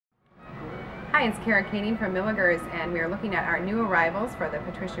Hi, it's Kara Katie from Milligers, and we are looking at our new arrivals for the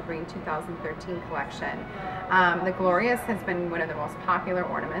Patricia Breen 2013 collection. The Glorious has been one of the most popular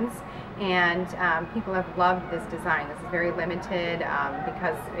ornaments, and people have loved this design. This is very limited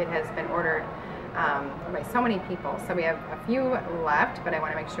because it has been ordered by so many people. So we have a few left, but I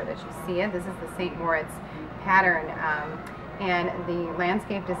want to make sure that you see it. This is the St. Moritz pattern, and the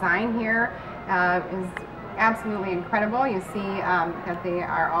landscape design here is absolutely incredible. You see that they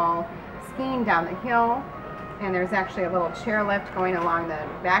are all skiing down the hill, and there's actually a little chairlift going along the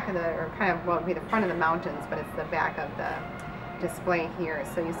back of the, or kind of, well, it would be the front of the mountains, but it's the back of the display here.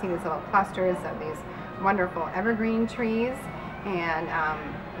 So you see these little clusters of these wonderful evergreen trees, and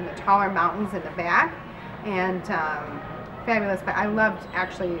the taller mountains in the back, and fabulous. But I loved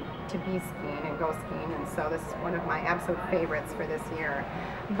actually to be skiing and go skiing, and so this is one of my absolute favorites for this year.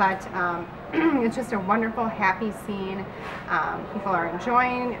 But it's just a wonderful, happy scene. People are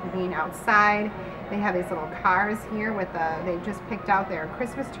enjoying being outside. They have these little cars here with they just picked out their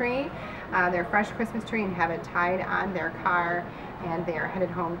Christmas tree, their fresh Christmas tree, and have it tied on their car, and they are headed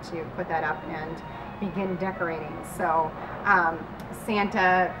home to put that up and begin decorating. So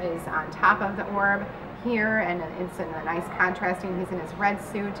Santa is on top of the orb here, and it's in a nice contrasting. He's in his red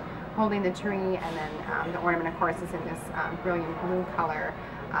suit holding the tree, and then the ornament, of course, is in this brilliant blue color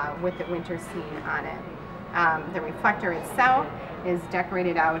with the winter scene on it. The reflector itself is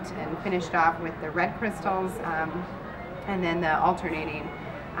decorated out and finished off with the red crystals, and then the alternating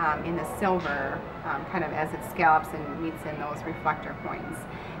in the silver, kind of as it scallops and meets in those reflector points,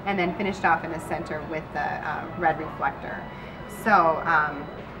 and then finished off in the center with the red reflector. So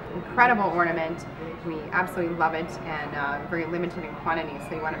incredible ornament. We absolutely love it, and very limited in quantity,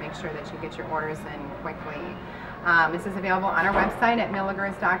 so you want to make sure that you get your orders in quickly. This is available on our website at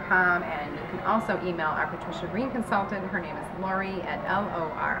milligers.com, and you can also email our Patricia Breen consultant. Her name is Lori at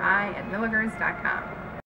Lori@milligers.com.